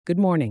Good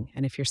morning,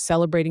 and if you're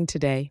celebrating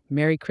today,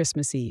 Merry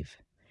Christmas Eve.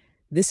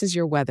 This is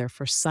your weather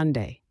for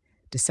Sunday,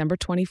 December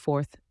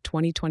 24th,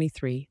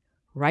 2023,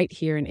 right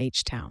here in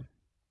H Town.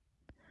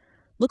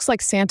 Looks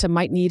like Santa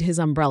might need his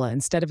umbrella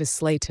instead of his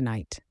sleigh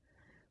tonight.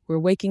 We're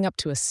waking up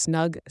to a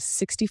snug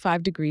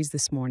 65 degrees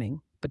this morning,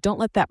 but don't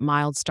let that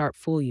mild start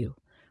fool you.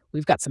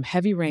 We've got some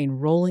heavy rain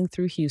rolling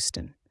through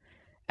Houston.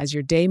 As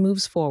your day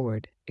moves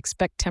forward,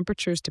 expect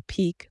temperatures to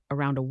peak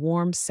around a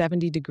warm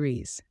 70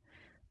 degrees.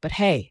 But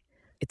hey,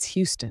 it's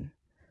Houston.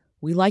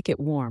 We like it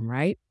warm,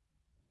 right?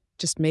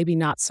 Just maybe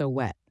not so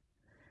wet.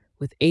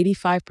 With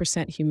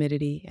 85%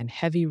 humidity and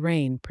heavy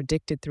rain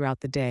predicted throughout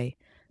the day,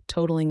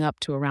 totaling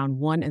up to around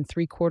 1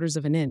 3/4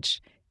 of an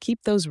inch,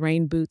 keep those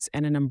rain boots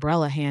and an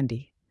umbrella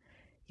handy.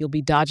 You'll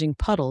be dodging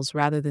puddles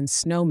rather than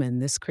snowmen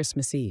this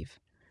Christmas Eve.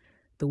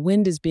 The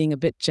wind is being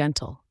a bit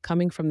gentle,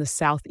 coming from the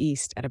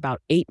southeast at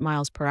about 8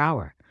 miles per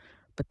hour,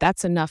 but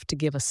that's enough to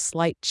give a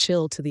slight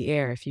chill to the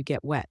air if you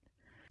get wet.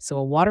 So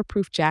a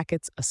waterproof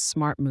jacket's a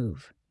smart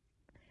move.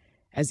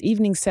 As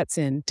evening sets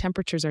in,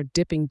 temperatures are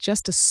dipping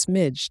just a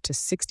smidge to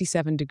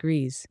 67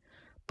 degrees,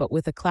 but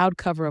with a cloud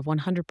cover of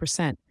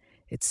 100%,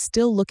 it's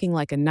still looking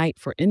like a night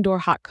for indoor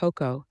hot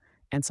cocoa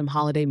and some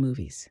holiday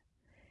movies.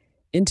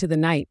 Into the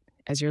night,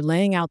 as you're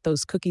laying out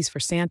those cookies for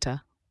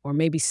Santa, or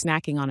maybe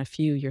snacking on a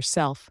few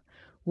yourself,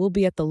 we'll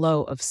be at the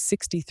low of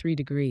 63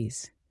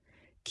 degrees.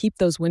 Keep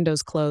those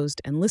windows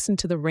closed and listen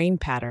to the rain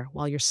patter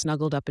while you're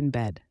snuggled up in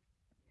bed.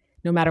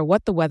 No matter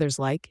what the weather's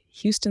like,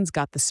 Houston's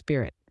got the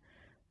spirit.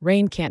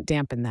 Rain can't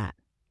dampen that.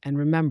 And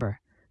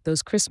remember,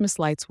 those Christmas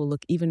lights will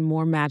look even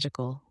more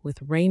magical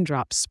with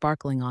raindrops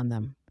sparkling on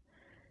them.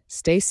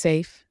 Stay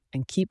safe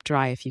and keep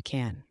dry if you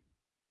can.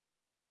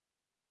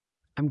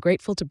 I'm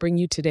grateful to bring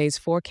you today's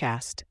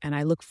forecast, and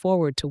I look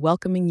forward to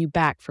welcoming you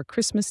back for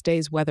Christmas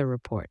Day's weather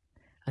report.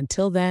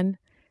 Until then,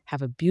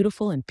 have a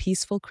beautiful and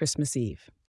peaceful Christmas Eve.